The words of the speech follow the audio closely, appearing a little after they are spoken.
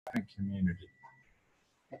and community.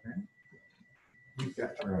 Okay. You've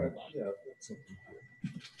got your own. Yeah, that's something here.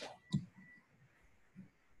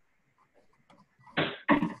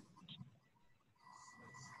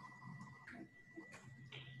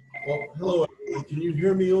 Well, hello, everyone. Can you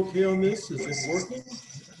hear me okay on this? Is this working?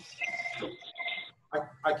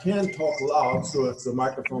 I can talk loud, so if the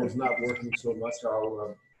microphone is not working so much,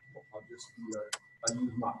 I'll just I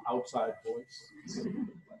use my outside voice.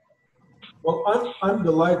 Well, I'm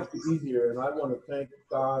delighted to be here, and I want to thank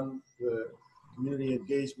Don, the Community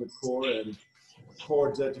Engagement Corps, and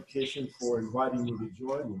Chords Education for inviting me to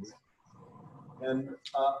join me. And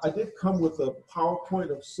I did come with a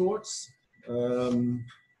PowerPoint of sorts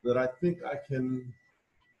that I think I can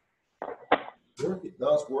work. It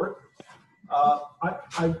does work.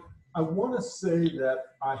 I want to say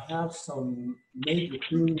that I have some major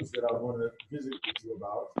themes that I want to visit with you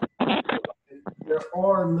about. And there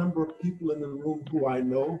are a number of people in the room who I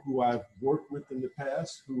know, who I've worked with in the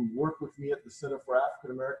past, who worked with me at the Center for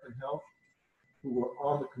African American Health, who were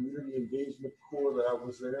on the Community Engagement Corps that I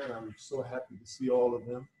was there, and I'm so happy to see all of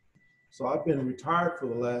them. So I've been retired for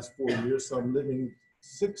the last 4 years, so I'm living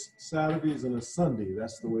 6 Saturdays and a Sunday.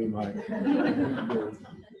 That's the way my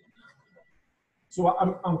So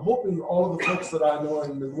I'm hoping all of the folks that I know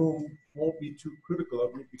in the room won't be too critical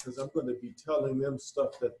of me, because I'm going to be telling them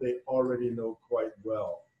stuff that they already know quite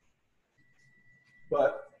well.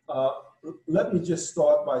 But let me just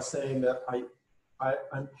start by saying that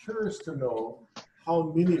I'm curious to know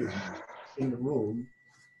how many of you in the room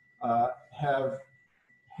have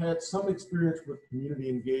had some experience with community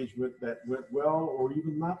engagement that went well or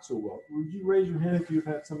even not so well. Would you raise your hand if you've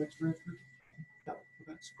had some experience with it? Yeah,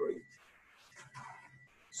 that's great.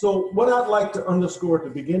 So what I'd like to underscore at the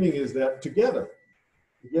beginning is that together,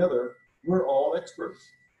 we're all experts.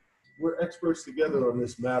 We're experts together on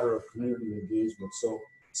this matter of community engagement. So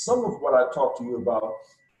some of what I talk to you about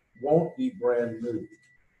won't be brand new,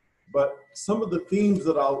 but some of the themes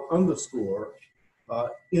that I'll underscore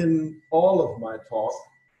in all of my talk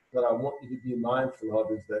that I want you to be mindful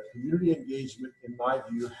of is that community engagement, in my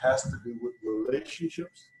view, has to do with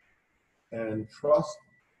relationships and trust.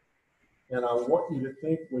 And I want you to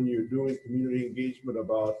think, when you're doing community engagement,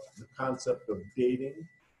 about the concept of dating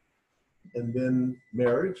and then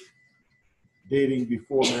marriage, dating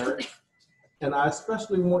before marriage. And I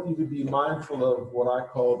especially want you to be mindful of what I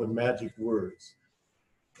call the magic words.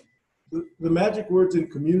 The magic words in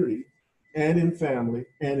community and in family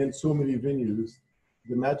and in so many venues,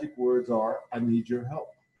 the magic words are, I need your help.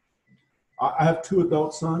 I have 2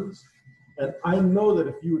 adult sons, and I know that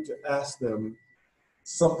if you were to ask them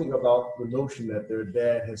something about the notion that their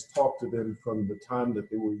dad has talked to them from the time that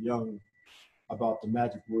they were young about the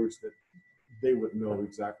magic words, that they would know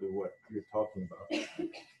exactly what you're talking about.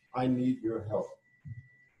 I need your help.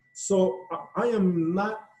 So I am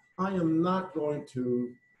not going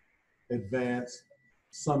to advance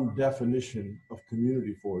some definition of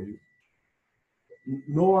community for you,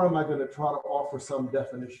 nor am I going to try to offer some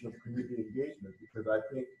definition of community engagement, because I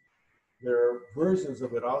think there are versions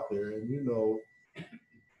of it out there, and you know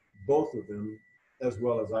both of them as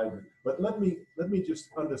well as I do. But let me just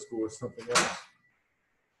underscore something else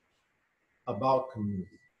about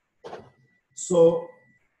community. So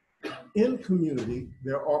in community,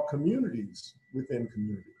 there are communities within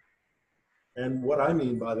community. And what I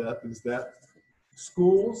mean by that is that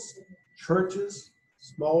schools, churches,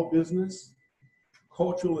 small business,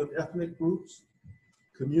 cultural and ethnic groups,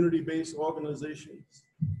 community-based organizations,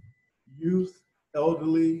 youth,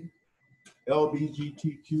 elderly,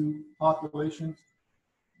 LGBTQ populations,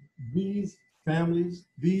 these families,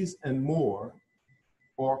 these and more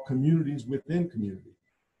are communities within community.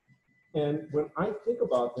 And when I think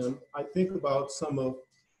about them, I think about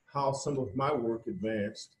how some of my work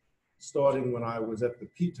advanced, starting when I was at the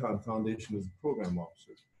Piton Foundation as a program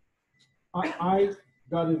officer. I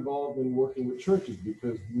got involved in working with churches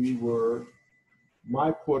because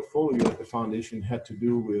my portfolio at the foundation had to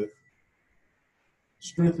do with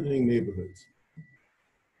strengthening neighborhoods.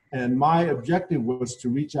 And my objective was to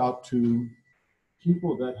reach out to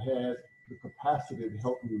people that had the capacity to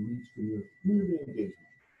help me reach community engagement.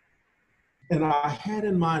 And I had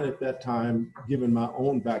in mind at that time, given my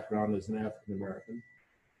own background as an African American,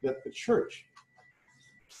 that the church,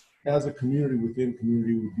 as a community within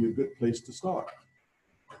community, would be a good place to start.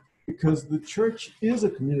 Because the church is a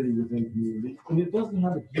community within community, and it doesn't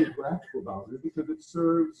have a geographical boundary, because it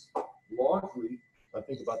serves largely, I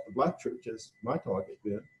think about the Black church as my target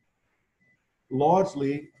then,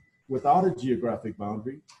 largely without a geographic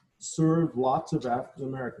boundary, serve lots of African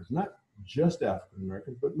Americans, not just African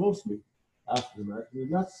Americans, but mostly African Americans,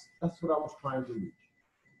 and that's what I was trying to reach.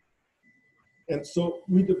 And so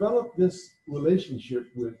we developed this relationship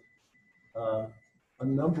with a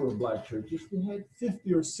number of Black churches. We had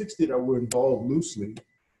 50 or 60 that were involved loosely,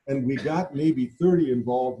 and we got maybe 30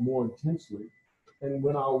 involved more intensely. And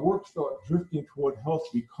when our work started drifting toward health,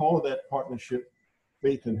 we call that partnership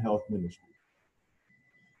Faith and Health Ministry.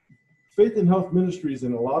 Faith and Health Ministries,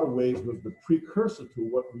 in a lot of ways, was the precursor to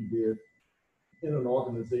what we did in an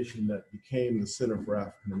organization that became the Center for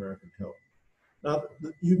African American Health. Now,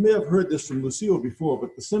 you may have heard this from Lucille before,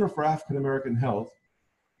 but the Center for African American Health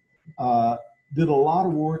did a lot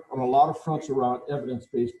of work on a lot of fronts around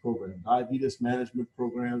evidence-based programs, diabetes management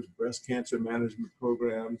programs, breast cancer management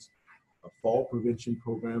programs, fall prevention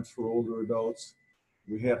programs for older adults.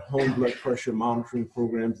 We had home blood pressure monitoring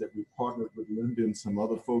programs that we partnered with Linda and some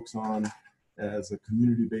other folks on as a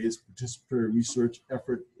community-based participatory research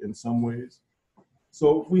effort in some ways.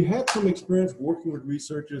 So we had some experience working with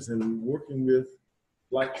researchers and working with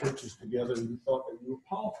Black churches together, and we thought that we were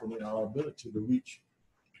powerful in our ability to reach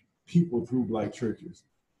people through Black churches.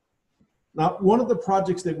 Now, one of the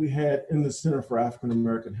projects that we had in the Center for African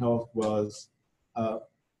American Health was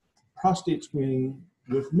prostate screening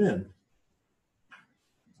with men.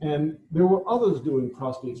 And there were others doing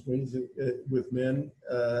prostate screenings with men,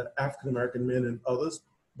 African American men and others,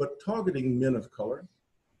 but targeting men of color,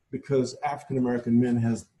 because African American men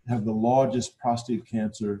have the largest prostate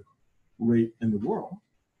cancer rate in the world.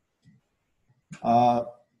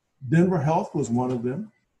 Denver Health was one of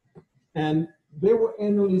them. And they were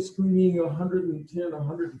annually screening 110,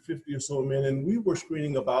 150 or so men, and we were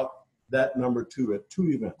screening about that number too at two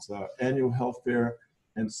events, our annual health fair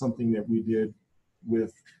and something that we did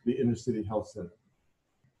with the Inner City Health Center.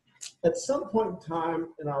 At some point in time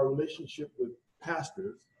in our relationship with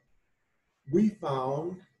pastors, we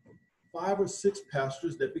found 5 or 6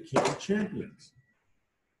 pastors that became champions.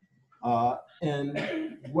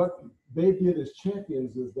 And what they did as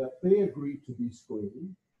champions is that they agreed to be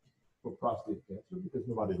screened for prostate cancer, because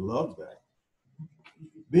nobody loves that.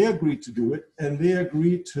 They agreed to do it, and they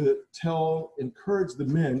agreed to encourage the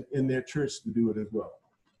men in their church to do it as well.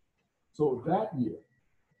 So that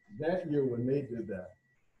year when they did that,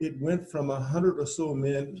 it went from 100 or so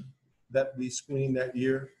men that we screened that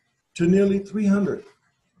year to nearly 300.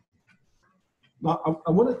 Now, I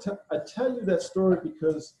want to tell you that story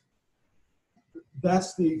because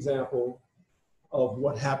that's the example of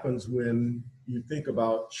what happens when you think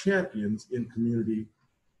about champions in community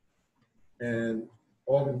and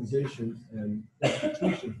organizations and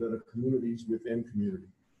institutions that are communities within community.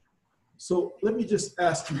 So let me just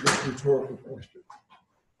ask you this rhetorical question.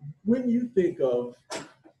 When you think of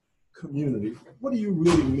community, what do you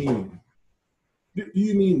really mean? Do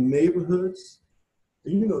you mean neighborhoods?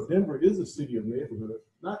 You know, Denver is a city of neighborhoods.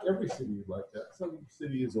 Not every city is like that. Some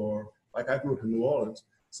cities are, like I grew up in New Orleans,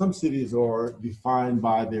 some cities are defined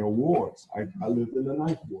by their wards. I lived in the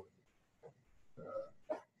 9th ward.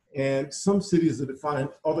 And some cities are defined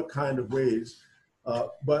other kind of ways.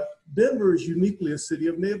 But Denver is uniquely a city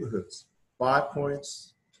of neighborhoods. 5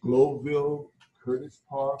 Points, Globeville, Curtis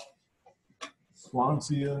Park,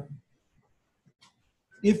 Swansea.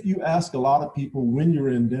 If you ask a lot of people when you're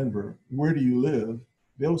in Denver, where do you live?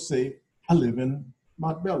 They'll say, I live in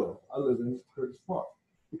Montbello, I live in Curtis Park.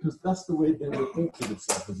 Because that's the way Denver thinks of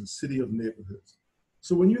itself, as a city of neighborhoods.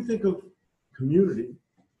 So when you think of community,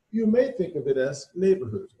 you may think of it as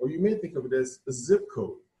neighborhoods, or you may think of it as a zip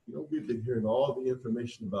code. You know, we've been hearing all the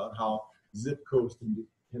information about how zip codes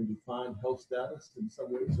can define health status in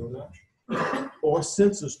some ways or not, or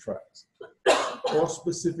census tracts, or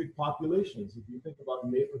specific populations. If you think about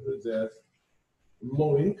neighborhoods as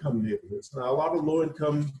low-income neighborhoods. Now, a lot of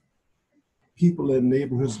low-income people in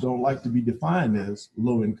neighborhoods don't like to be defined as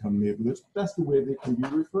low-income neighborhoods. That's the way they can be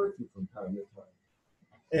referred to from time to time.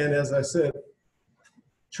 And as I said,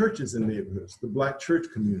 churches in neighborhoods, the Black church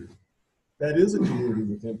community, that is a community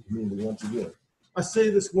within community once again. I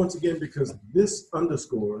say this once again because this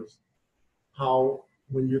underscores how,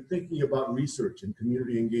 when you're thinking about research and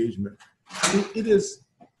community engagement, it is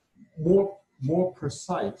more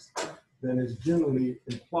precise than is generally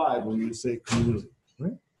implied when you say community,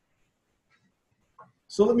 right?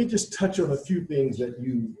 So let me just touch on a few things that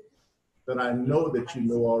I know that you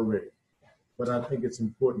know already, but I think it's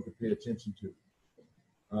important to pay attention to.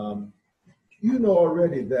 You know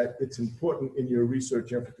already that it's important in your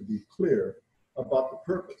research effort to be clear about the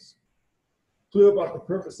purpose. Clear about the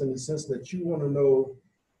purpose in the sense that you want to know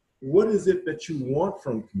what is it that you want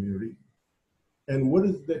from community and what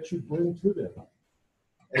is it that you bring to them.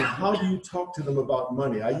 And how do you talk to them about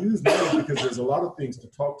money? I use money because there's a lot of things to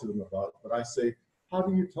talk to them about, but I say, how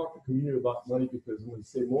do you talk to community about money? Because I'm going to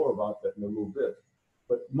say more about that in a little bit.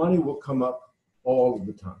 But money will come up all of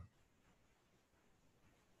the time.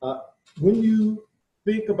 When you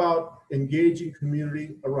think about engaging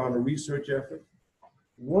community around a research effort,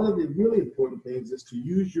 one of the really important things is to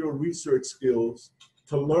use your research skills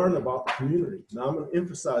to learn about the community. Now, I'm going to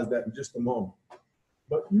emphasize that in just a moment.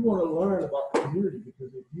 But you want to learn about the community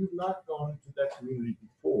because if you've not gone into that community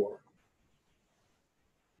before,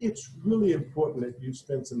 it's really important that you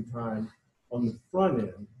spend some time on the front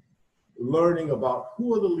end learning about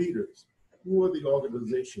who are the leaders, who are the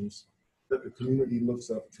organizations that the community looks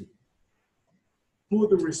up to, who are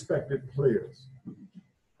the respected players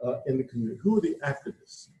in the community, who are the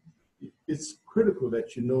activists. It's critical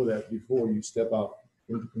that you know that before you step out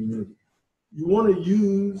into the community. You want to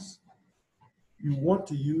use,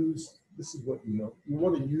 this is what you know, you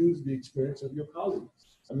want to use the experience of your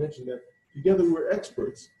colleagues. I mentioned that together we're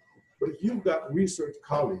experts, but if you've got research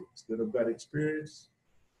colleagues that have got experience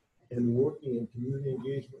in working in community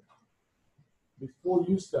engagement, before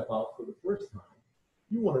you step out for the first time,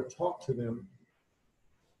 you want to talk to them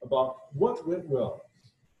about what went well,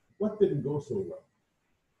 what didn't go so well.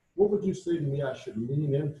 What would you say to me I should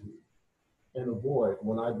lean into and avoid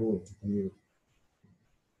when I go into community?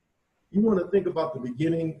 You want to think about the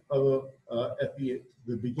beginning of, at the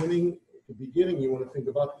beginning, you want to think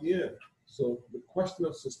about the end. So the question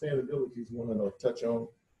of sustainability is one that I'll touch on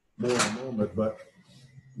more in a moment, but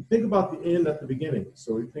you think about the end at the beginning.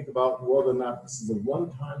 So you think about whether or not this is a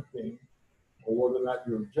one-time thing or whether or not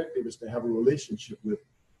your objective is to have a relationship with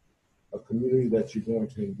a community that you're going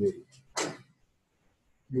to engage.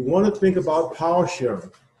 You want to think about power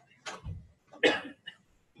sharing.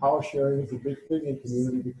 Power sharing is a big thing in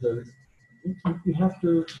community because you have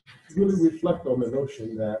to really reflect on the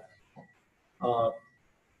notion that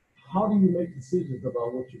how do you make decisions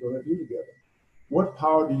about what you're going to do together? What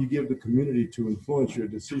power do you give the community to influence your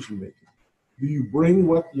decision making? Do you bring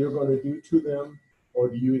what you're going to do to them, or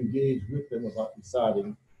do you engage with them about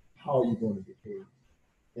deciding how you're going to behave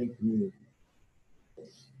in community?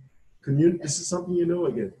 This is something you know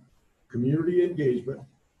again. Community engagement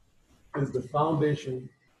is the foundation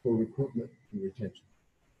for recruitment and retention.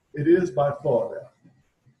 It is by far that.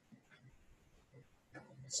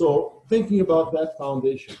 So thinking about that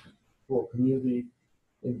foundation for community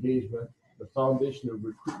engagement, the foundation of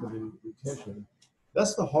recruitment and retention,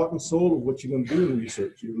 that's the heart and soul of what you're going to do in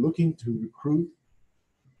research. You're looking to recruit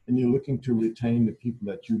and you're looking to retain the people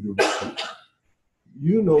that you do recruit.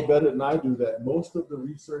 You know better than I do that most of the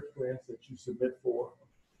research grants that you submit for,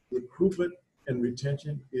 recruitment and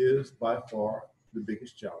retention is by far the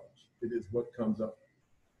biggest challenge. It is what comes up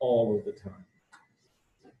all of the time.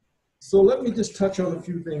 So let me just touch on a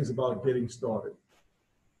few things about getting started.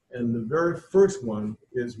 And the very first one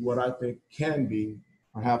is what I think can be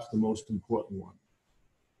perhaps the most important one.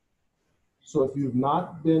 So if you've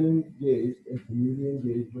not been engaged in community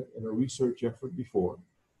engagement in a research effort before,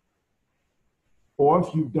 or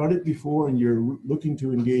if you've done it before and you're looking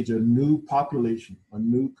to engage a new population, a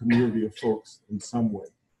new community of folks in some way,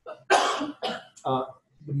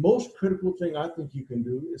 the most critical thing I think you can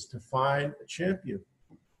do is to find a champion,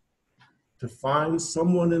 to find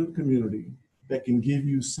someone in the community that can give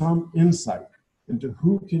you some insight into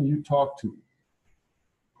who can you talk to,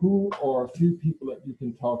 who are a few people that you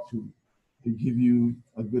can talk to give you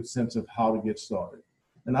a good sense of how to get started.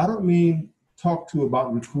 And I don't mean talk to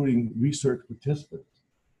about recruiting research participants.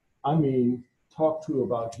 I mean talk to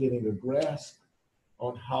about getting a grasp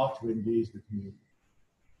on how to engage the community.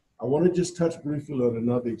 I want to just touch briefly on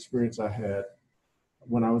another experience I had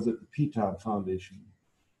when I was at the Peton Foundation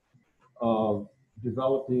of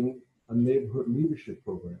developing a neighborhood leadership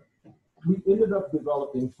program. We ended up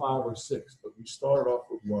developing 5 or 6, but we started off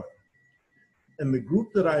with 1. And the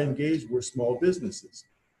group that I engaged were small businesses.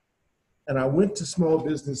 And I went to small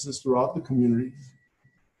businesses throughout the community,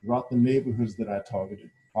 throughout the neighborhoods that I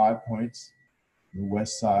targeted, 5 Points, the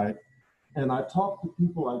West Side. And I talked to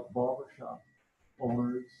people like barbershop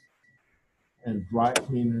owners and dry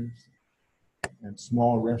cleaners and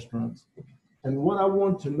small restaurants. And what I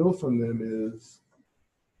want to know from them is,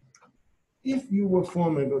 if you were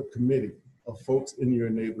forming a committee of folks in your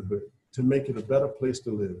neighborhood to make it a better place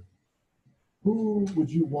to live, who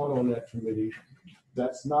would you want on that committee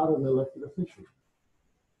that's not an elected official?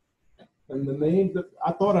 And the names that,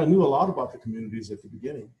 I thought I knew a lot about the communities at the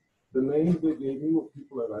beginning. The names they gave me were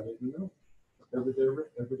people that I didn't know,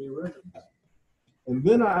 everyday residents. And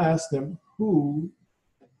then I asked them, who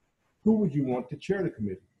would you want to chair the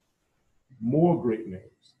committee? More great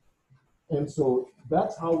names. And so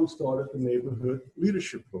that's how we started the neighborhood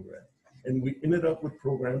leadership program. And we ended up with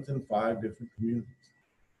programs in 5 different communities.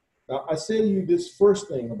 Now, I say to you this first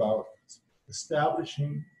thing about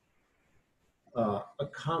establishing a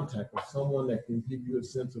contact or someone that can give you a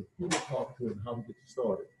sense of who to talk to and how to get you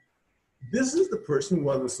started. This is the person,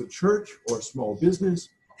 whether it's a church or a small business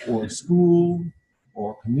or a school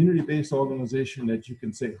or a community-based organization, that you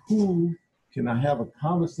can say, who can I have a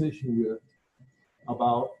conversation with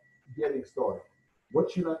about getting started?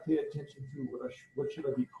 What should I pay attention to? What should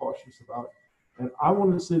I be cautious about? And I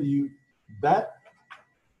want to say to you that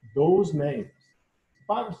those names,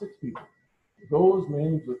 5 or 6 people, those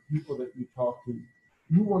names of people that you talk to,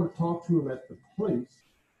 you want to talk to them at the place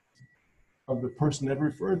of the person that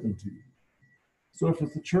referred them to you. So if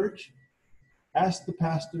it's a church, ask the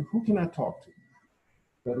pastor, who can I talk to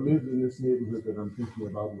that lives in this neighborhood that I'm thinking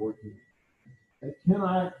about working in? And can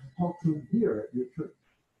I talk to him here at your church?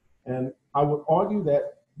 And I would argue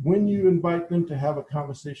that when you invite them to have a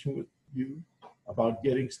conversation with you about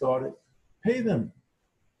getting started, pay them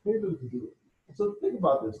to do it. So think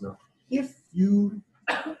about this now. If you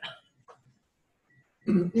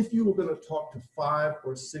were going to talk to 5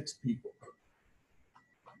 or 6 people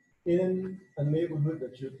in a neighborhood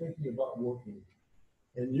that you're thinking about working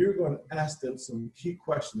in, and you're going to ask them some key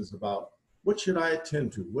questions about what should I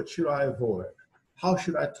attend to? What should I avoid? How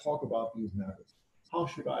should I talk about these matters? How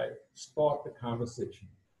should I start the conversation?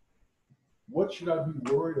 What should I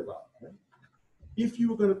be worried about? Okay? If you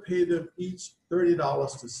were going to pay them each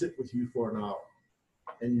 $30 to sit with you for an hour,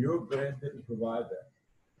 and your grant didn't provide that,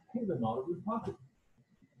 pay them out of your pocket.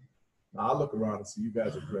 Now I look around and see you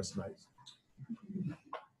guys are dressed nice.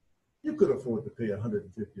 You could afford to pay $150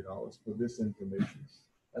 for this information.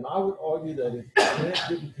 And I would argue that if the grant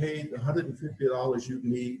didn't pay the $150 you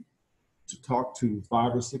need to talk to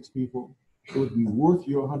 5 or 6 people, it would be worth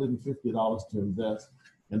your $150 to invest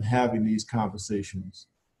in having these conversations.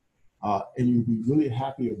 And you'd be really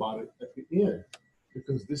happy about it at the end,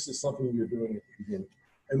 because this is something you're doing at the beginning.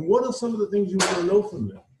 And what are some of the things you want to know from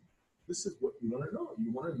them? This is what you want to know.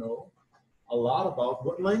 You want to know a lot about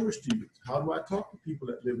what language to use. How do I talk to people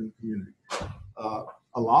that live in the community?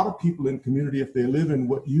 A lot of people in community, if they live in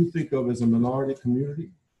what you think of as a minority community,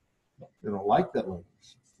 they don't like that language.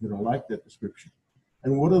 They don't like that description.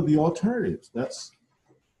 And what are the alternatives? That's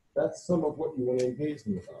some of what you want to engage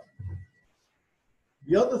them about.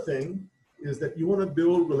 The other thing is that you want to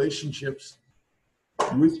build relationships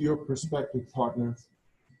with your prospective partners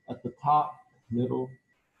at the top, middle,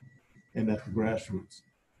 and at the grassroots.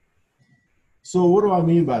 So what do I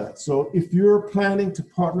mean by that? So if you're planning to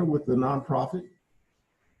partner with a nonprofit,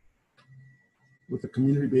 with a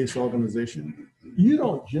community-based organization, you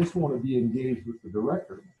don't just want to be engaged with the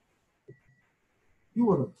director. You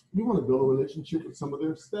want to build a relationship with some of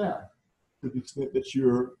their staff to the extent that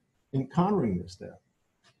you're encountering their staff.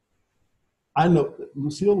 I know,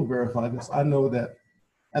 Lucille will verify this, I know that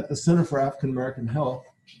at the Center for African American Health,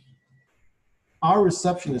 our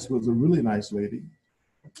receptionist was a really nice lady.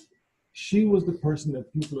 She was the person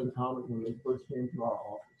that people encountered when they first came to our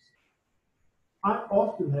office. I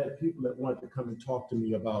often had people that wanted to come and talk to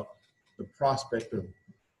me about the prospect of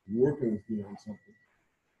working with me on something,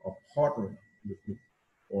 or partnering with me,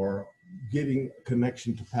 or getting a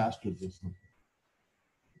connection to pastors or something.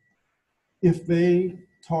 If they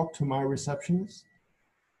talked to my receptionist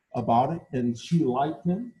about it and she liked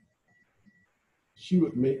them, she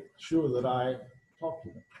would make sure that I talked to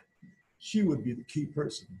them. She would be the key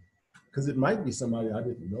person, because it might be somebody I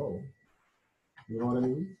didn't know. You know what I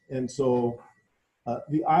mean? And so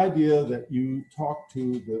the idea that you talk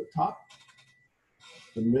to the top,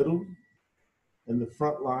 the middle, and the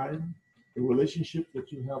front line, the relationship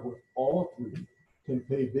that you have with all 3 can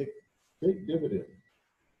pay big dividends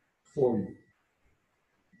for you.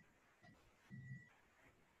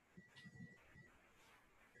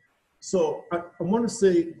 So I want to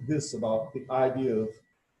say this about the idea of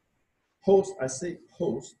post. I say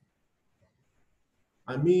post.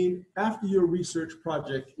 I mean, after your research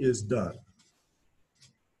project is done,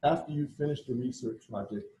 after you finish the research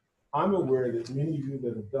project, I'm aware that many of you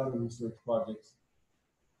that have done research projects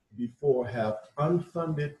before have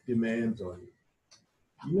unfunded demands on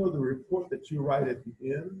you. You know, the report that you write at the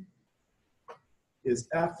end is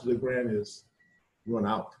after the grant is run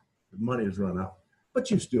out, the money is run out, but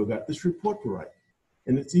you've still got this report to write.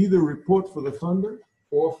 And it's either a report for the funder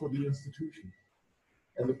or for the institution.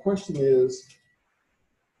 And the question is,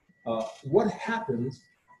 what happens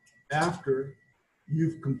after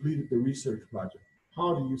you've completed the research project?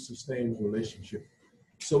 How do you sustain the relationship?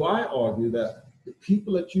 So I argue that the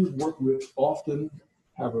people that you've worked with often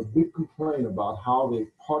have a big complaint about how they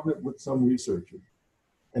partnered with some researcher,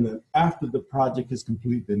 and then after the project is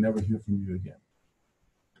complete, they never hear from you again.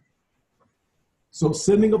 So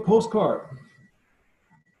sending a postcard,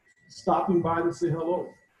 stopping by to say hello,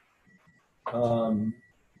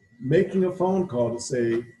 making a phone call to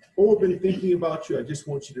say, oh, I've been thinking about you. I just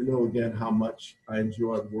want you to know again how much I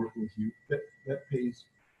enjoyed working with you. That pays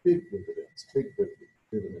big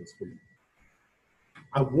dividends for you.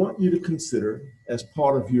 I want you to consider, as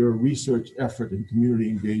part of your research effort in community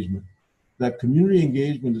engagement, that community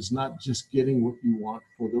engagement is not just getting what you want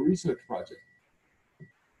for the research project.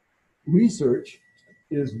 Research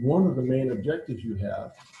is one of the main objectives you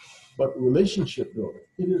have, but relationship building,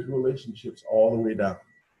 it is relationships all the way down.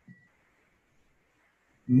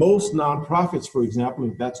 Most nonprofits, for example,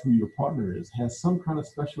 if that's who your partner is, has some kind of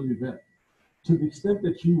special event. To the extent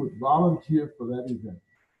that you would volunteer for that event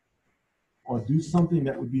or do something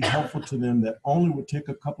that would be helpful to them that only would take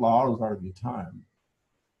a couple of hours out of your time,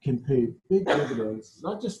 can pay big dividends,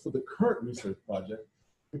 not just for the current research project,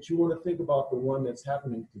 but you want to think about the one that's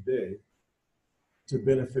happening today to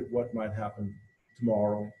benefit what might happen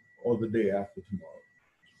tomorrow or the day after tomorrow.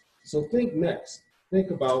 So think next.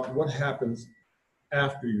 Think about what happens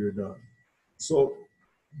after you're done. So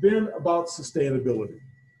then about sustainability.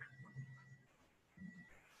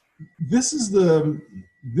 This is the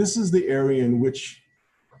area in which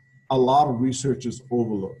a lot of researchers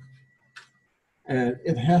overlook. And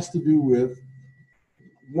it has to do with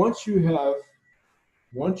once you have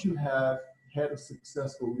had a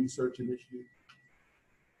successful research initiative,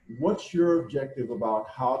 what's your objective about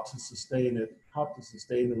how to sustain it, how to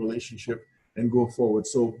sustain the relationship and go forward?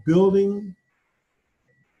 So building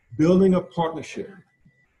a partnership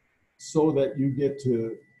so that you get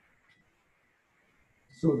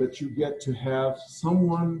to have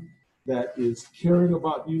someone that is caring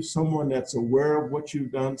about you, someone that's aware of what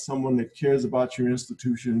you've done, someone that cares about your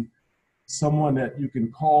institution, someone that you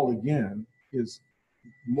can call again is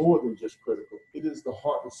more than just critical. It is the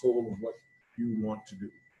heart and soul of what you want to do.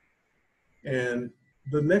 And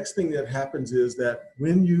the next thing that happens is that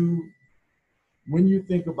when you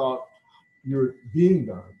think about your being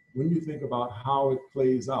done, when you think about how it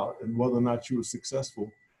plays out and whether or not you were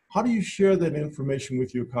successful, how do you share that information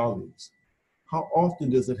with your colleagues? How often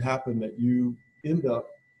does it happen that you end up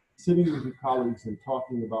sitting with your colleagues and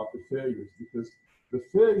talking about the failures? Because the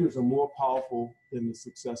failures are more powerful than the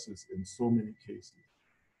successes in so many cases.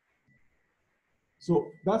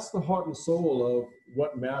 So that's the heart and soul of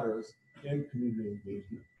what matters in community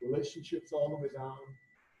engagement. Relationships all the way down,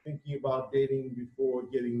 thinking about dating before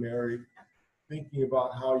getting married, thinking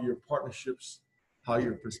about how your partnerships, how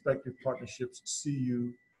your prospective partnerships see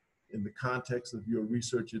you in the context of your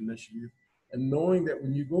research initiative, and knowing that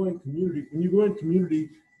when you go in community,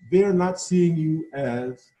 they're not seeing you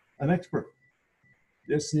as an expert.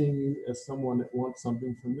 They're seeing you as someone that wants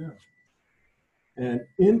something from them. And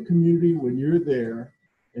in community, when you're there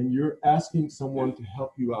and you're asking someone to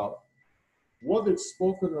help you out, whether it's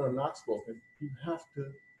spoken or not spoken, you have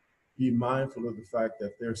to be mindful of the fact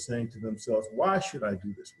that they're saying to themselves, why should I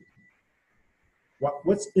do this with you?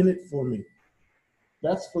 What's in it for me?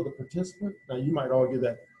 That's for the participant. Now you might argue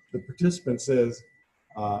that the participant says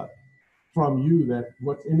from you that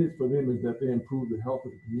what's in it for them is that they improve the health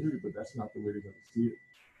of the community, but that's not the way they're going to see it.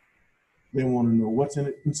 They want to know what's in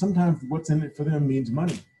it. And sometimes what's in it for them means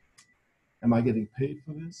money. Am I getting paid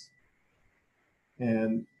for this?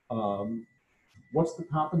 And what's the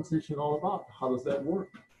compensation all about? How does that work?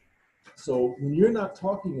 So when you're not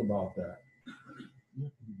talking about that, you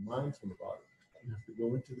have to be mindful about it. You have to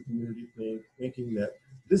go into the community thinking that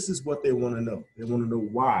this is what they want to know. They want to know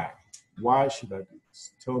why. Why should I do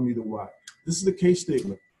this? Tell me the why. This is the case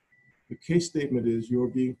statement. The case statement is you're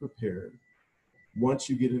being prepared once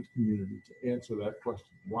you get into community to answer that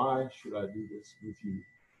question. Why should I do this with you?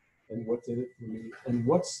 And what's in it for me? And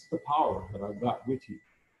what's the power that I've got with you,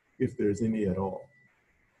 if there's any at all?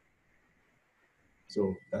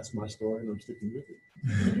 So that's my story, and I'm sticking with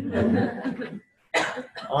it.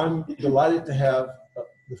 I'm delighted to have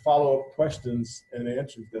the follow-up questions and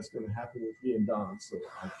answers that's going to happen with me and Don, so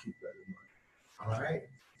I'll keep that in mind. All right.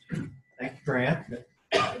 Thank you, Grant.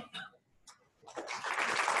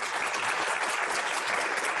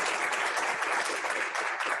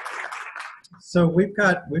 So we've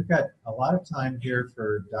got a lot of time here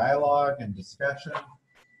for dialogue and discussion,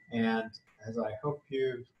 and as I hope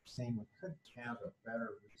you've seen, we couldn't have a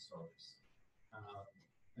better resource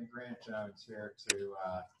than Grant Jones here to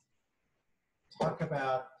talk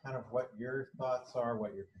about kind of what your thoughts are,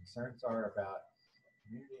 what your concerns are about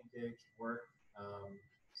community engaged work.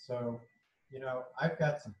 So, you know, I've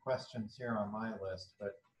got some questions here on my list,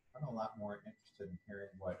 but I'm a lot more interested in hearing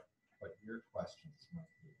what your questions might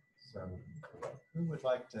be. So who would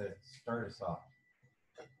like to start us off?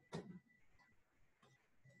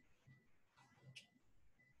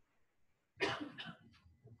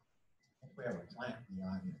 blank the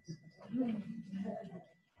audience.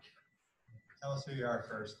 Tell us who you are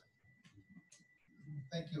first.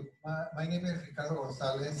 Thank you. My name is Ricardo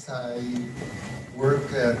Gonzalez. I work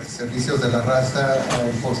at Servicios de la Raza.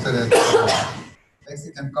 I posted at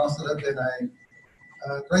Mexican Consulate, and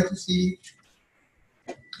I try to see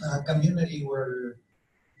a community where,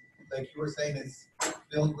 like you were saying, it's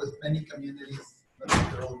filled with many communities, but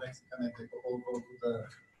they're all Mexican, and they all go to the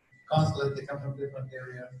consulate. They come from different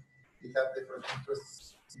areas. They have different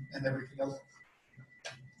interests and everything else.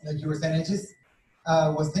 Like you were saying, I just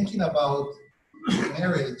was thinking about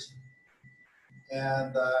marriage,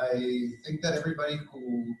 and I think that everybody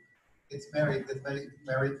who gets married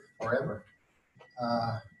forever.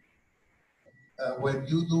 When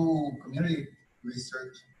you do community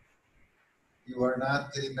research, you are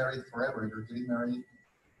not getting married forever. You're getting married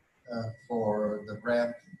for the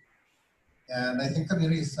brand, and I think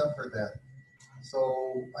communities suffer that.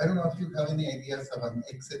 So I don't know if you have any ideas of an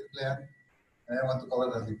exit plan. I don't want to call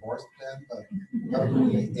it a divorce plan, but how do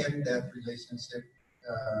we end that relationship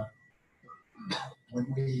when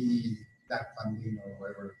we lack funding or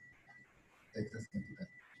whatever takes us into that?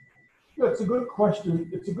 Yeah, it's a good question.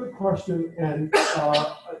 It's a good question, and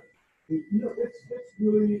it's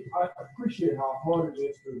really, I appreciate how hard it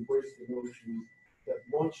is to embrace the notion that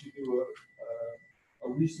once you do a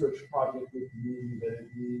research project with the community, that it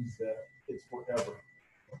means that it's forever.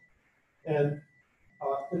 And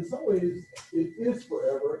in some ways, it is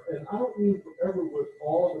forever, and I don't mean forever with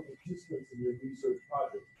all the participants in your research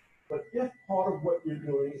project, but if part of what you're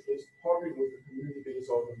doing is partnering with a community-based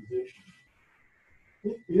organization,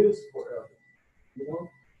 it is forever, you know?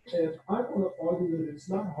 And I want to argue that it's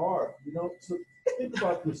not hard, you know? So think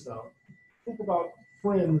about this now. Think about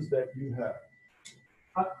friends that you have.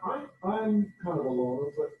 I'm kind of a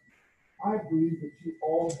loner, but I believe that you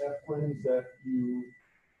all have friends that you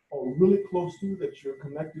are really close to, that you're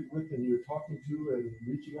connected with and you're talking to and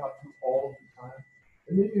reaching out to all the time.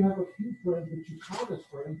 And then you have a few friends that you count as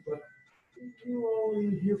friends, but you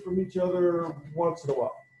only hear from each other once in a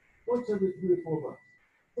while, once every 3 or 4 months.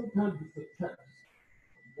 Sometimes it's a text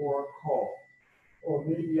or a call, or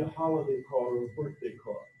maybe a holiday call or a birthday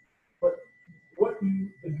call. But what you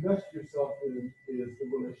invest yourself in is the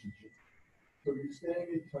relationship. So you're staying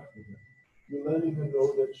in touch with them. You're letting them know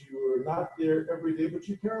that you are not there every day, but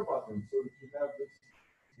you care about them, so that you have this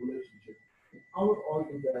relationship. And I would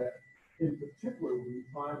argue that, in particular, when you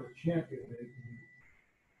find a champion in a community,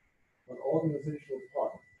 an organizational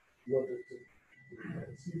partner, whether it's a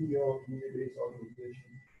CEO, community-based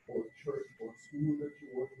organization, or a church, or a school that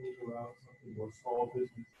you're working with around something, or a small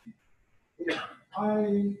business,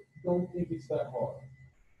 I don't think it's that hard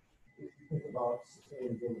if you think about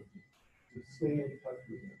sustainability, to stay in touch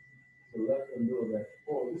with them, to let them know that,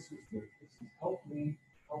 oh, this has helped me,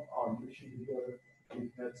 help our mission together.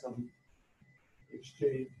 We've had some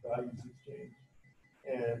exchange, values exchange,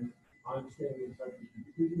 and I'm staying in touch with you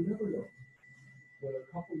because you never know. When a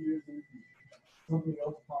couple years in the future, something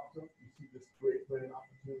else pops up, you see this great brand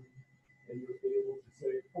opportunity, and you're able to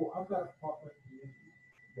say, oh, I've got a partner community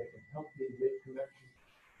that can help me make connections,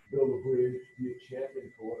 build a bridge, be a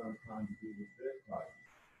champion for what I'm trying to do with their clients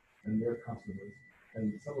and their customers.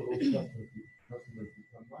 And some of those customers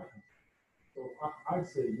become my customers. So I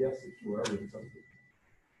say yes, it's forever in some cases.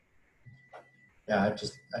 Yeah, I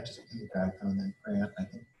just piggyback on that, Grant. I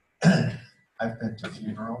think I've been to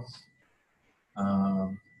funerals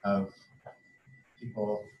of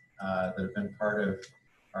people that have been part of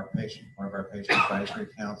one of our patient advisory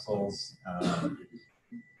councils.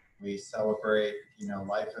 We celebrate,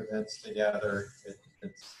 life events together. It's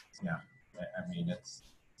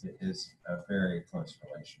it is a very close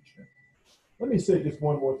relationship. Let me say just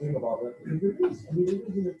one more thing about that, because it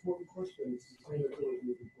is an important question. Sustainability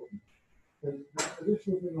is important. And the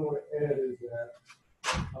additional thing I want to add is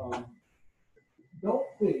that don't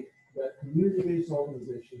think that community-based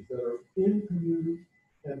organizations that are in community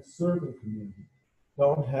and serving community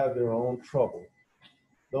don't have their own trouble,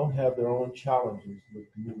 don't have their own challenges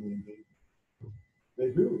with community engagement. They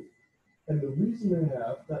do. And the reason they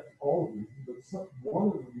have, not all of them, but one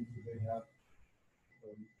of the reasons they have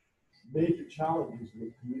major challenges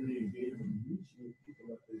with community engagement and reaching the people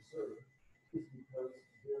that they serve is because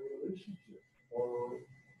their relationships are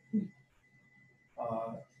weak.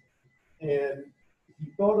 And he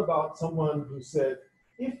thought about someone who said,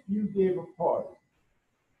 if you gave a party,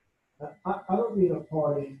 I don't mean a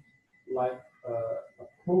party like a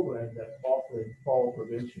program that's offering fall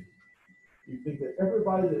prevention. You think that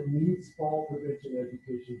everybody that needs fall prevention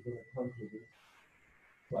education is going to come to this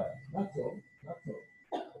class. Not so.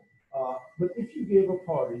 But if you gave a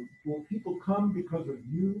party, will people come because of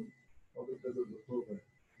you or because of the program.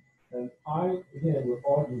 And I, again, would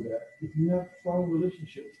argue that if you have strong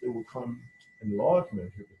relationships, they will come in large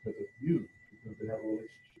measure because of you, because they have a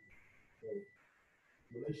relationship. So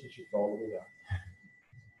relationships all the way out.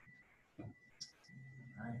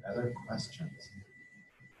 All right, other questions?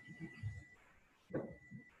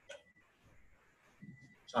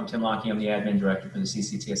 So I'm Tim Lockey. I'm the admin director for the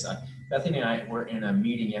CCTSI. Bethany and I were in a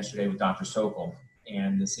meeting yesterday with Dr. Sokol,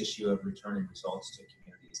 and this issue of returning results to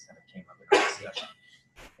communities kind of came up in our discussion.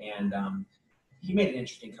 And he made an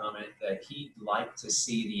interesting comment that he'd like to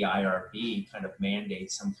see the IRB kind of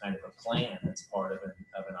mandate some kind of a plan that's part of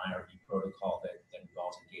an IRB protocol that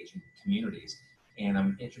involves engaging communities. And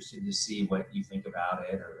I'm interested to see what you think about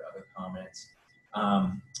it or other comments.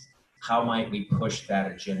 How might we push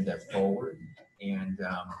that agenda forward? And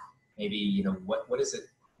maybe, you know, what does it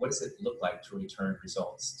look like to return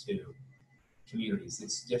results to communities?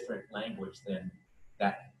 It's different language than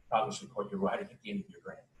that progress report you're writing at the end of your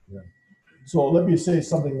grant. Yeah. So let me say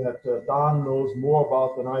something that Don knows more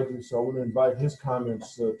about than I do, so I want to invite his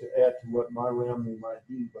comments to add to what my rambling might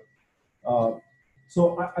be. But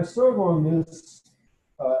so I serve on this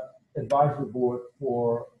advisory board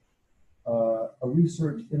for a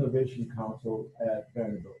research innovation council at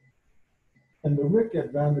Vanderbilt. And the RIC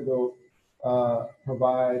at Vanderbilt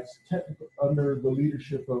provides technical, under the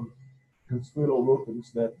leadership of Consuelo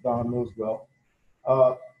Wilkins, that Don knows well.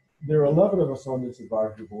 There are 11 of us on this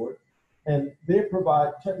advisory board, and they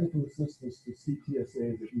provide technical assistance to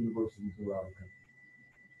CTSAs at universities around the country.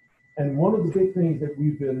 And one of the big things that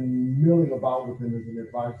we've been milling about with them as an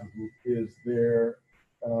advisory group is they're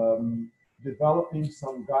developing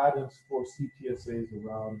some guidance for CTSAs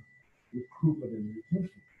around recruitment and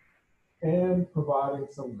retention, and providing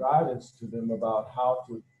some guidance to them about how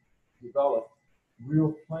to develop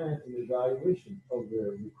real plan and evaluation of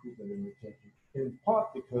their recruitment and retention. In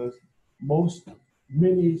part because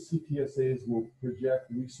many CTSAs will project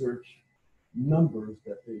research numbers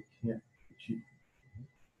that they can't achieve.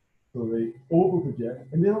 So they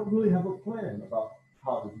overproject, and they don't really have a plan about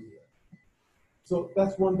how to do that. So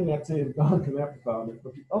that's one thing I'd say, and Don can amplify on it.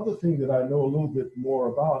 But the other thing that I know a little bit more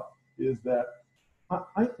about is that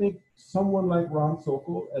I think someone like Ron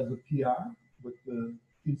Sokol as a PI with the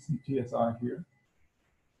CCTSI here,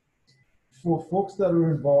 for folks that are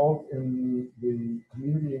involved in the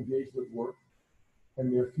community engagement work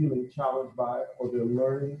and they're feeling challenged by it, or they're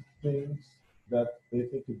learning things that they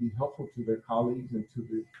think could be helpful to their colleagues and to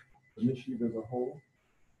the initiative as a whole,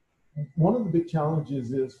 one of the big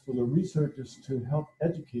challenges is for the researchers to help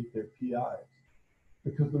educate their PIs,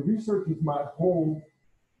 because the researchers might hold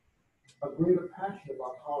a greater passion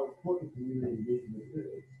about how important community engagement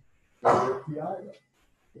is than their PI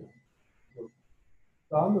does.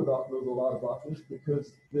 Don knows a lot about this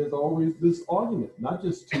because there's always this argument, not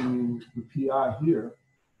just to the PI here,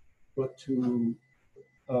 but to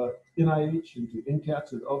NIH and to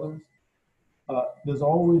NCATS and others. There's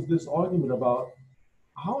always this argument about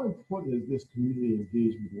how important is this community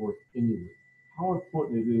engagement work anyway? How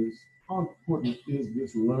important is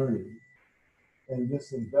this learning and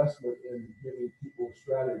this investment in giving people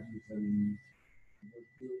strategies and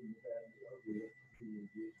doing that and the other community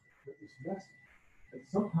engagement? But it's messy. And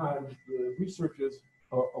sometimes the researchers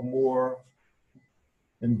are more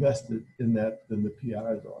invested in that than the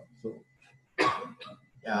PIs are. So,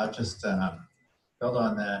 yeah, I'll just build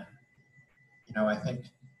on that. You know, I think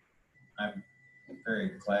I'm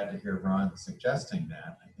very glad to hear Ron suggesting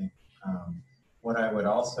that. I think what I would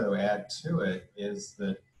also add to it is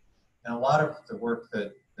that in a lot of the work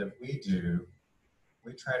that we do,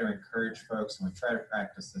 we try to encourage folks, and we try to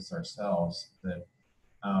practice this ourselves, that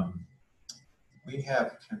we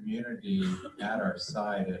have community at our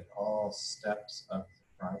side at all steps of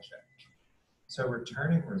the project. So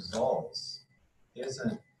returning results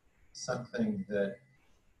isn't something that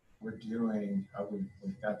we're doing,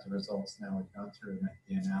 we've got the results now, we've gone through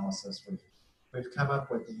the analysis, we've come up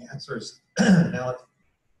with the answers. now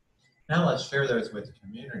let's share those with the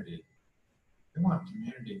community. We want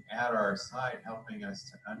community at our side helping us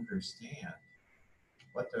to understand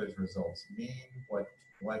what those results mean,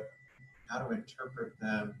 how to interpret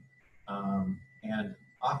them, and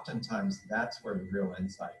oftentimes that's where the real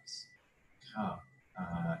insights come,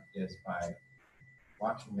 is by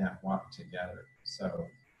watching that walk together. So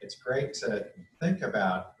it's great to think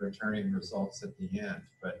about returning results at the end,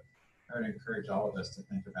 but I would encourage all of us to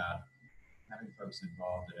think about having folks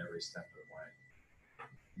involved at every step of the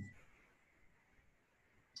way.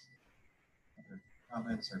 Other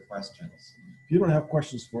comments or questions? if you don't have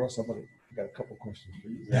questions for us, I got a couple questions for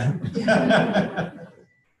you. Yeah.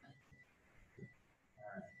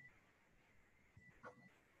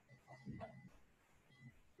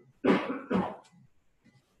 I'm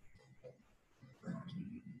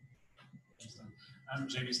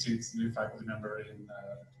Jamie Stutes, new faculty member in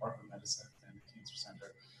the Department of Medicine and the Cancer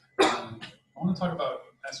Center. I want to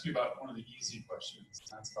ask you about one of the easy questions,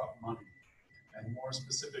 and that's about money, and more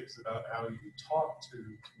specifics about how you talk to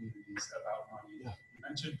communities about money. Yeah. You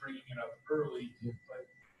mentioned bringing it up early, but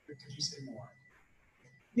could you say more?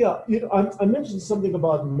 Yeah, I mentioned something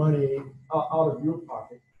about money out of your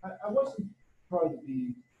pocket. I wasn't trying to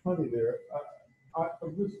be funny there. I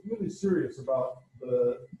was really serious about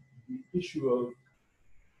the issue of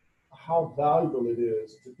how valuable it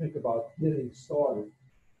is to think about getting started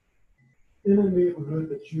in a neighborhood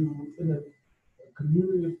in a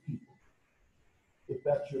community of people, if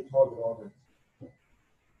that's your target audience.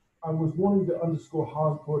 I was wanting to underscore how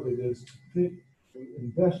important it is to think and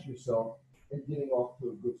invest yourself in getting off to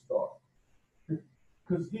a good start.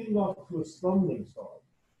 Because getting off to a stumbling start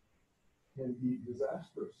can be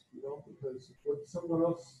disastrous, because when someone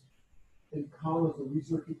else encounters a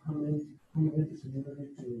researcher coming into the community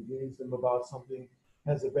to engage them about something,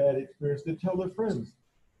 has a bad experience, they tell their friends.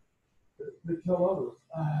 They tell others,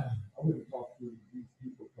 I'm going to talk to these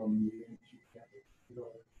people from the NHU campus,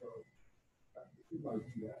 so you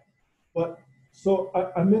might do that. But so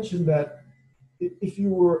I mentioned that if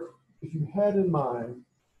you had in mind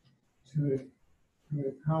to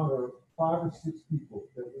encounter 5 or 6 people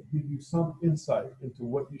that would give you some insight into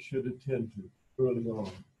what you should attend to early on,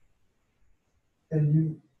 and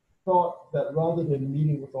you thought that rather than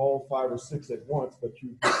meeting with all 5 or 6 at once, but you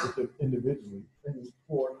meet with them individually, and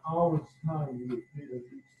for an hour's time you would pay them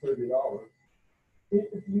each $30.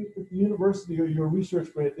 If the university or your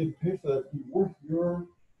research grant didn't pay for that, it'd be worth your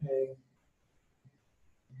paying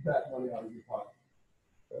that money out of your pocket.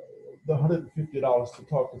 The $150 to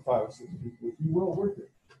talk to 5 or 6 people would be well worth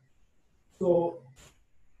it. So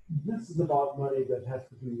this is about money that has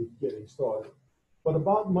to do with getting started, but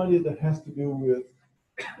about money that has to do with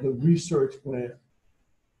the research grant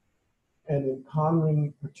and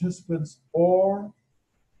encountering participants or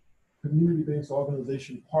community-based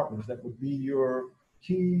organization partners that would be your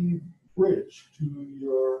key bridge to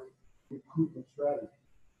your recruitment strategy.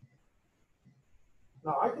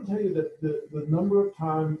 Now, I can tell you that the number of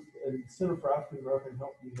times in Center for African American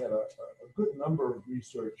Health, we had a good number of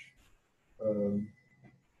research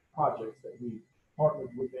projects that we partnered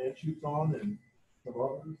with Anschutz on and some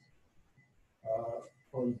others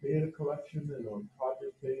on data collection and on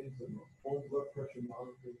project things and on home blood pressure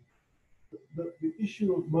monitoring. The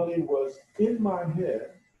issue of money was in my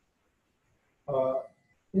head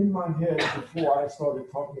before I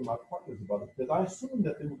started talking to my partners about it, because I assumed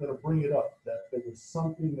that they were going to bring it up, that there was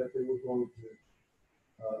something that they were going to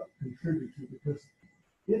contribute to, because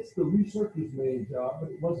it's the researcher's main job,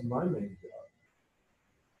 but it wasn't my main job.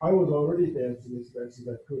 I was already dancing as fast as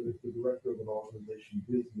I could as the director of an organization,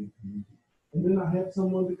 Disney Community. And then I had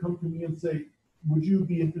someone to come to me and say, would you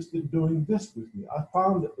be interested in doing this with me? I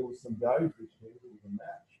found that there was some value to exchange. It was a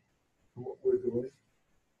match for what we're doing.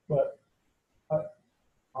 But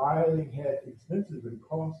I had expenses and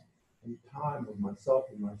costs and time of myself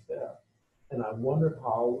and my staff, and I wondered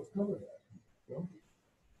how I would cover that.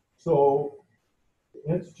 So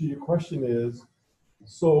the answer to your question is,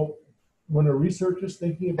 so when a researcher is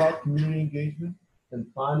thinking about community engagement and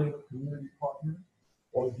finding a community partner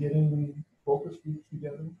or getting focus groups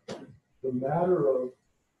together, the matter of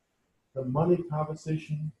the money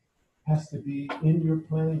conversation has to be in your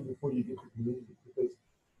planning before you get to community, because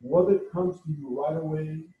whether it comes to you right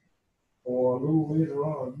away or a little later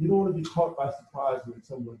on, you don't want to be caught by surprise when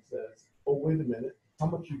someone says, oh, wait a minute, how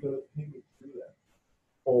much are you going to pay me to do that?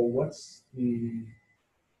 Or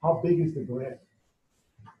how big is the grant?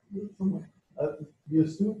 The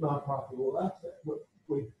astute nonprofit will ask that.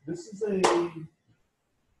 Wait, this is a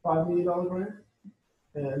 $5 million grant?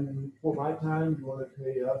 And for my time, you want to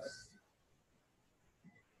pay us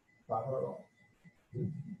 $500?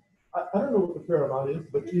 I don't know what the fair amount is,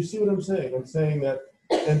 but you see what I'm saying? I'm saying that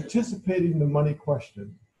anticipating the money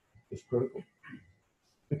question is critical,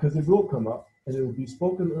 because it will come up, and it will be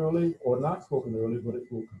spoken early or not spoken early, but it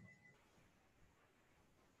will come up.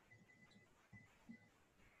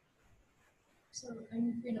 So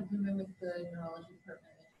I'm Karina Blumen with the Neurology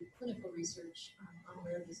Department. I do clinical research on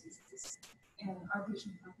rare diseases, and our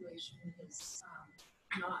patient population is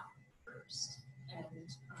not first. And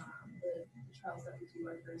the trials that we do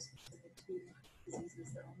are very specific to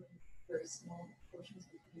diseases that only very small portions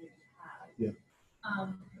of the community have. Yeah. I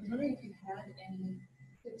was wondering if you had any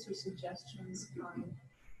tips or suggestions on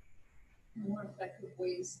more effective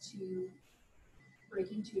ways to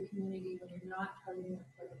break into a community when you're not targeting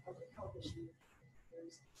like a public health issue.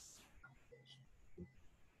 There's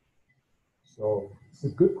So it's a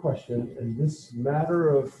good question. And this matter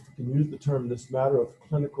of, you can use the term, this matter of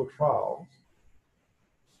clinical trials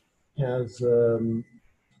has a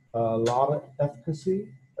lot of efficacy,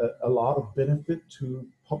 a lot of benefit to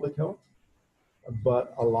public health,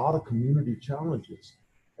 but a lot of community challenges.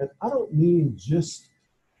 And I don't mean just,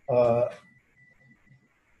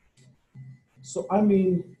 so I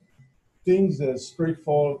mean things as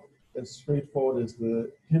straightforward as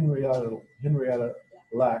the Henrietta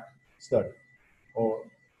Lack study, or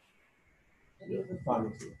the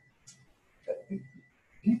findings of it.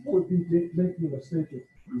 People would be making a mistake if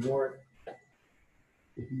you were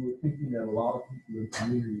thinking that a lot of people in the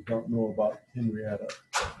community don't know about Henrietta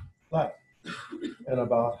Lack and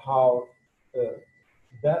about how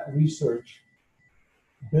that research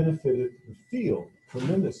benefited the field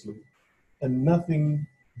tremendously and nothing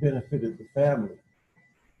benefited the family,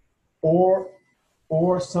 or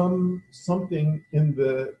something in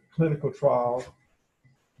the clinical trial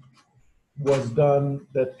was done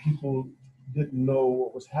that people didn't know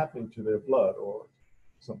what was happening to their blood or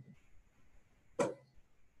something.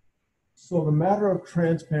 So the matter of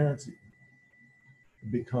transparency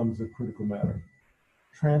becomes a critical matter.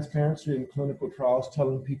 Transparency in clinical trials,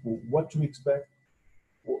 telling people what to expect,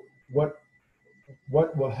 what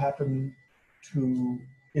will happen to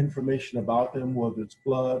information about them, whether it's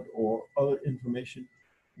blood or other information.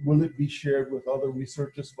 Will it be shared with other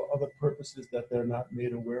researchers for other purposes that they're not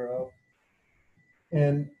made aware of?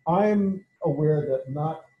 And I'm aware that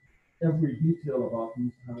not every detail about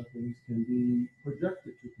these kind of things can be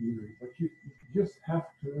projected to community, but you just have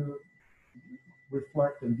to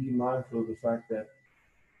reflect and be mindful of the fact that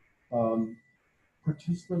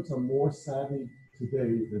participants are more savvy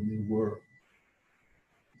today than they were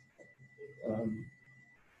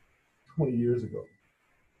 20 years ago.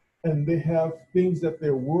 And they have things that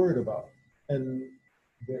they're worried about, and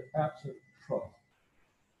they're absent trust.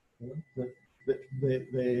 You know,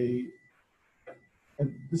 they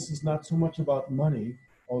and this is not so much about money,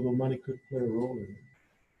 although money could play a role in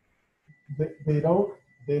it.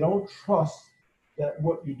 They don't trust that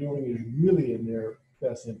what you're doing is really in their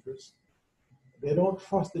best interest. They don't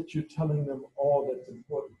trust that you're telling them all that's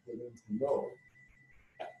important for them to know.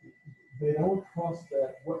 They don't trust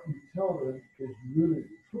that what you tell them is really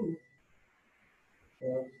the truth,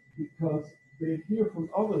 because they hear from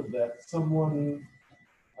others that someone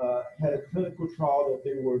had a clinical trial that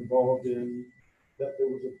they were involved in, that there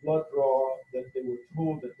was a blood draw, that they were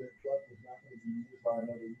told that their blood was not going to be used by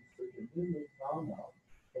another researcher, and then they found out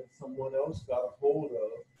that someone else got a hold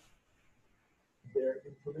of their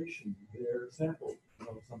information, their sample,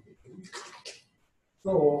 something.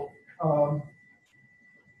 So,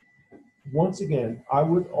 once again, I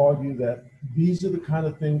would argue that these are the kind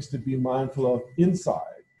of things to be mindful of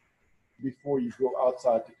inside before you go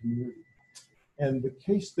outside the community. And the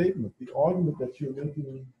case statement, the argument that you're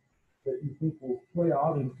making that you think will play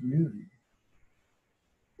out in community,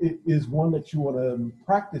 it is one that you want to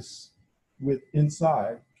practice with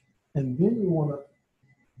inside, and then you want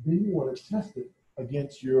to test it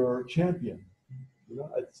against your champion.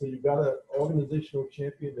 So you've got an organizational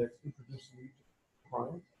champion that's introducing you to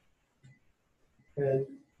clients, and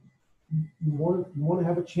you want to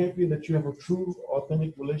have a champion that you have a true,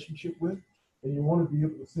 authentic relationship with, and you want to be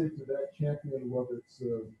able to say to that champion, whether it's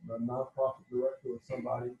a nonprofit director or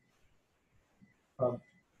somebody,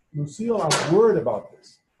 Lucille, I'm worried about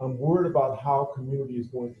this. I'm worried about how community is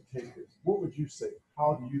going to take this. What would you say?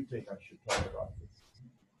 How do you think I should talk about this?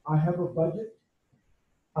 I have a budget.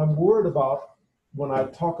 I'm worried about when I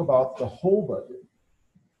talk about the whole budget,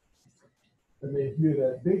 and they hear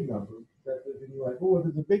that big number, that they're like, oh,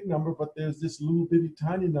 there's a big number, but there's this little bitty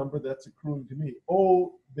tiny number that's accruing to me.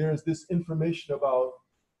 Oh, there's this information about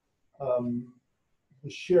the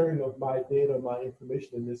sharing of my data, my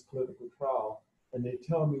information in this clinical trial, and they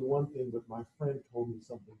tell me one thing, but my friend told me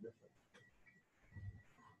something different.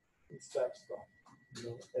 It's that stuff,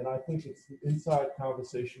 And I think it's the inside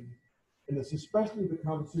conversation, and it's especially the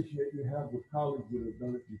conversation that you have with colleagues that have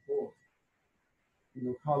done it before.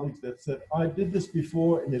 Colleagues that said, I did this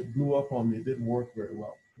before and it blew up on me. It didn't work very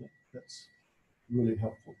well. That's really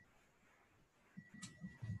helpful.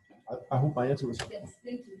 I hope my answer was. Yes,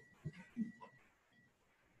 thank you.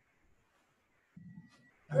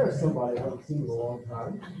 There's somebody I haven't seen in a long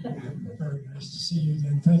time. Very nice to see you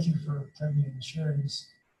again. Thank you for coming and sharing this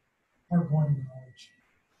heartwarming knowledge.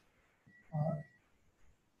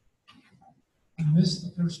 I missed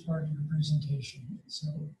the first part of your presentation, so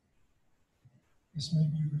this may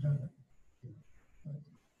be redundant, but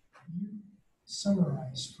you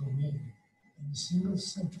summarized for me in a single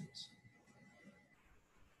sentence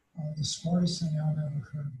the smartest thing I've ever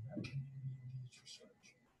heard about community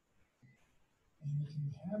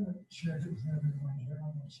haven't shared it with everyone here, I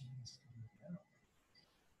want you to know.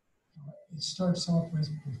 It starts off with,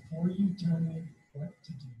 before you tell me what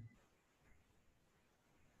to do,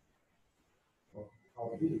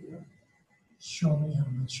 I'll do it, yeah. show me how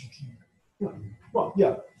much you care. Well,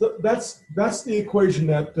 yeah, that's the equation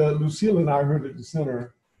that Lucille and I heard at the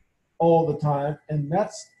center all the time, and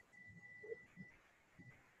that's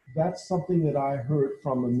something that I heard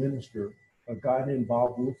from a minister, a guy named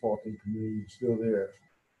Bob Woolfolk in community, who's still there,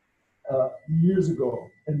 years ago,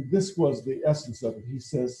 and this was the essence of it. He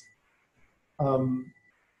says,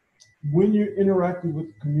 when you're interacting with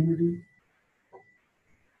the community,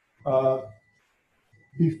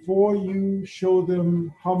 before you show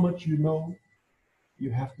them how much you know,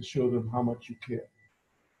 you have to show them how much you care.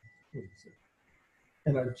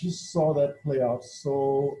 And I just saw that play out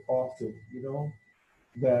so often, you know,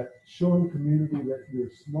 that showing community that you're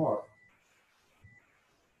smart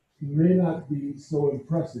may not be so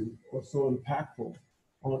impressive or so impactful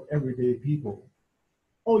on everyday people.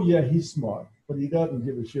 Oh yeah, he's smart, but he doesn't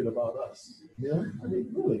give a shit about us. You know, I mean,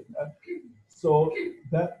 really. So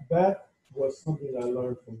that was something I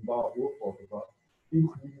learned from Bob Woolfolk about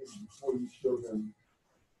before you show them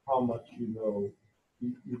how much you know,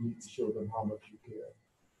 you need to show them how much you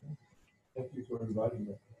care. Thank you for inviting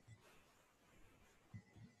me.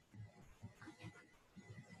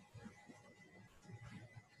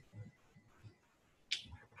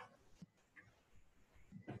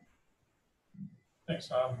 Thanks.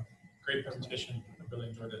 Great presentation. I really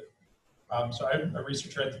enjoyed it. So I'm a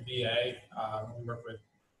researcher at the VA. We work with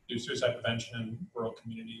do suicide prevention in rural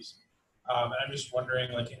communities. And I'm just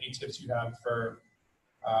wondering, like, any tips you have for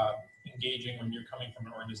engaging when you're coming from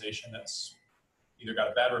an organization that's either got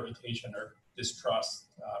a bad reputation or distrust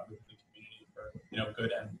with the community for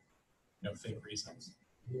good and fake reasons.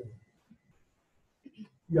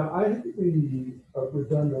 Yeah, I hate to be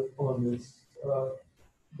redundant on this,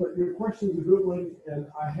 but your question is a good one, and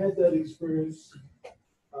I had that experience.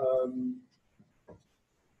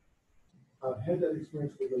 I've had that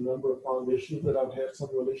experience with a number of foundations that I've had some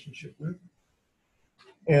relationship with,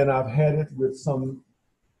 and I've had it with some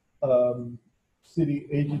city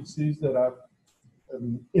agencies that I've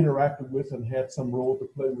interacted with and had some role to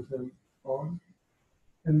play with them on.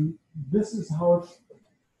 And this is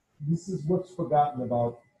what's forgotten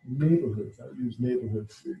about neighborhoods. I use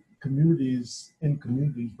neighborhoods, communities in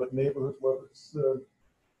communities, but neighborhoods, whether it's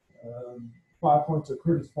 5 Points or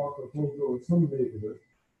Curtis Park or Hillsborough or some neighborhood,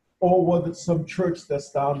 or whether it's some church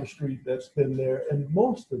that's down the street that's been there. And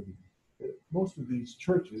most of these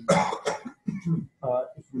churches,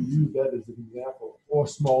 if we use that as an example, or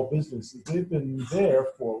small businesses, they've been there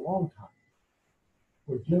for a long time,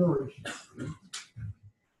 for generations.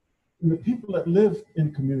 And the people that live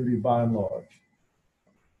in community, by and large,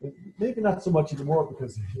 maybe not so much anymore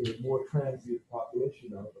because there's a more transient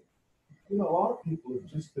population of it. A lot of people have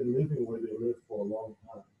just been living where they live for a long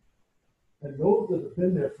time. And those that have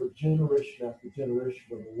been there for generation after generation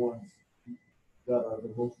are the ones that are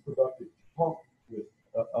the most productive to talk with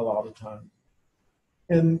a lot of times.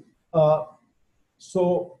 And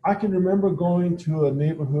so I can remember going to a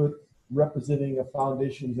neighborhood representing a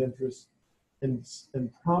foundation's interest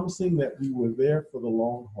and promising that we were there for the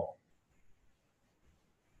long haul.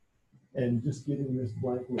 And just getting this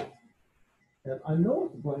blank look. And I know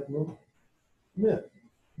what the blank look meant.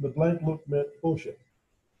 The blank look meant bullshit.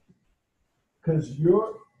 Because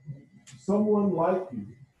someone like you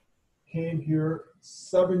came here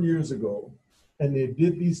 7 years ago and they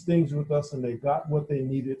did these things with us and they got what they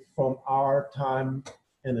needed from our time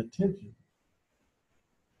and attention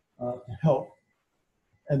to help.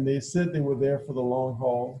 And they said they were there for the long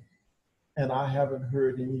haul, and I haven't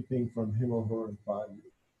heard anything from him or her in 5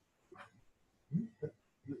 years.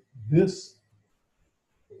 This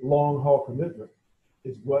long haul commitment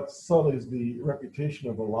is what sullies the reputation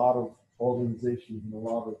of a lot of organizations and a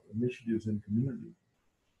lot of initiatives in community.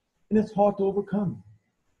 And it's hard to overcome.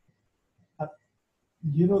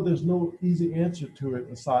 There's no easy answer to it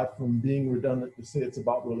aside from being redundant to say it's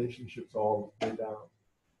about relationships all the way down.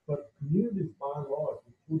 But communities, by and large,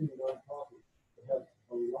 including nonprofits, have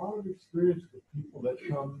a lot of experience with people that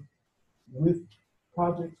come with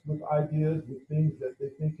projects, with ideas, with things that they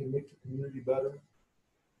think can make the community better.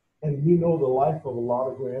 And we know the life of a lot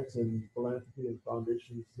of grants and philanthropy and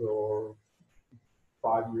foundations or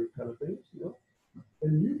 5-year kind of things,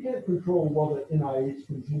 And you can't control whether NIH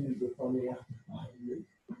continues the funding after 5 years.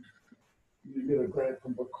 You get a grant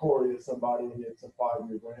from Bacoria or somebody and it's a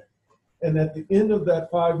 5-year grant. And at the end of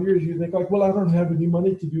that 5 years, you think like, well, I don't have any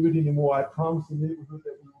money to do it anymore. I promised the neighborhood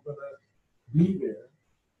that we were gonna be there,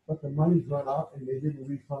 but the money's run out and they didn't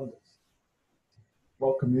refund us.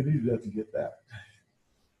 Well, community doesn't get that.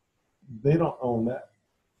 They don't own that.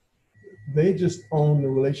 They just own the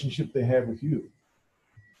relationship they have with you.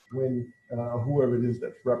 When whoever it is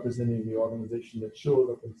that's representing the organization that shows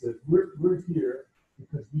up and says, we're here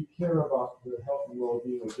because we care about the health and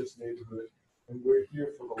well-being of this neighborhood, and we're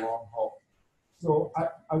here for the long haul. So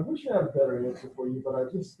I wish I had a better answer for you, but I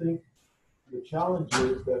just think the challenge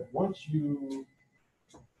is that once you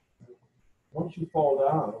fall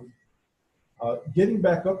down, getting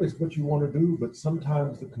back up is what you want to do, but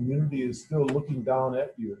sometimes the community is still looking down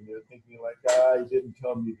at you and they're thinking like, you didn't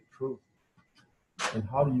tell me the truth. And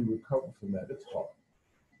how do you recover from that? It's hard.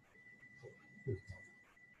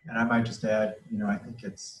 And I might just add, I think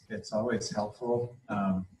it's always helpful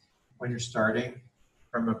when you're starting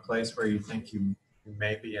from a place where you think you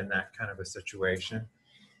may be in that kind of a situation,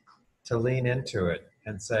 to lean into it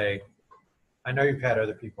and say, I know you've had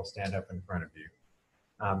other people stand up in front of you.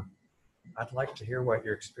 I'd like to hear what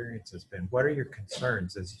your experience has been. What are your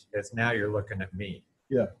concerns as now you're looking at me?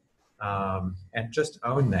 Yeah. And just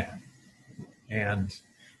own that. And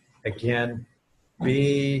again,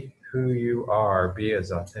 be who you are, be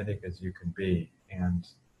as authentic as you can be. And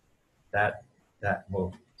that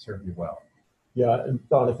will serve you well. Yeah, and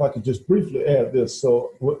Don, if I could just briefly add this.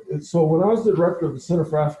 So when I was the director of the Center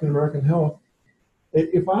for African American Health,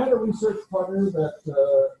 if I had a research partner that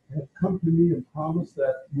had come to me and promised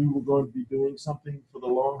that we were going to be doing something for the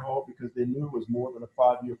long haul because they knew it was more than a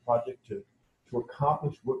 5-year project to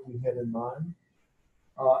accomplish what we had in mind,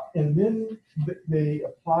 and then they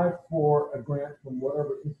applied for a grant from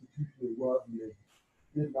whatever institution it was and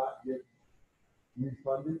they did not get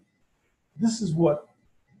refunded, this is what,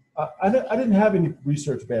 I didn't have any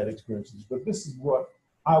research bad experiences, but this is what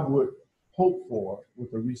I would hope for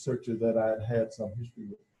with a researcher that I had some history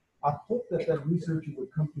with. I hope that researcher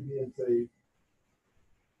would come to me and say,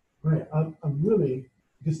 Grant, I'm really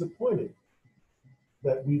disappointed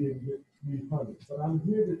that we didn't get refunded, but I'm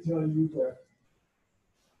here to tell you that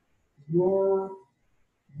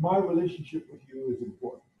my relationship with you is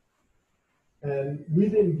important. And we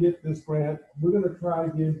didn't get this grant. We're going to try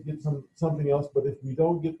again to get something else, but if we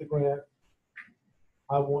don't get the grant,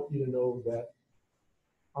 I want you to know that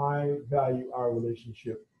I value our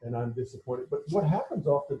relationship and I'm disappointed. But what happens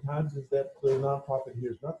oftentimes is that the nonprofit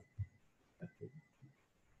hears nothing.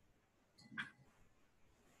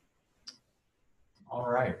 All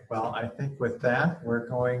right. Well, I think with that, we're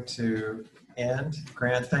going to end.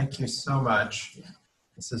 Grant, thank you so much.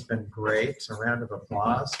 This has been great. A round of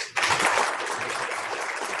applause.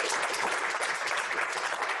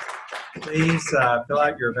 Please fill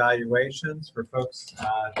out your evaluations for folks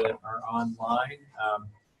that are online.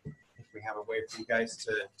 We have a way for you guys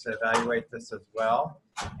to evaluate this as well.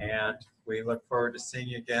 And we look forward to seeing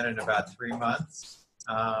you again in about 3 months.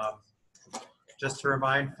 Just to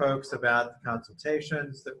remind folks about the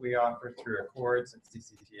consultations that we offer through Accords and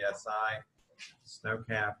CCTSI,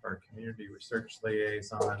 SNOCAP, our community research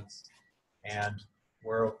liaisons, and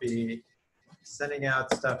we'll be sending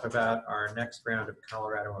out stuff about our next round of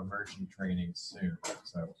Colorado immersion training soon.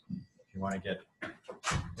 So if you want to get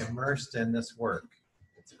immersed in this work,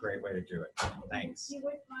 it's a great way to do it. Thanks. You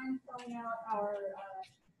would mind filling out our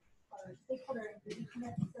stakeholder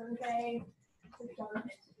engagement survey,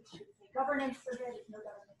 governance survey. There's no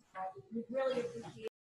government. We'd really appreciate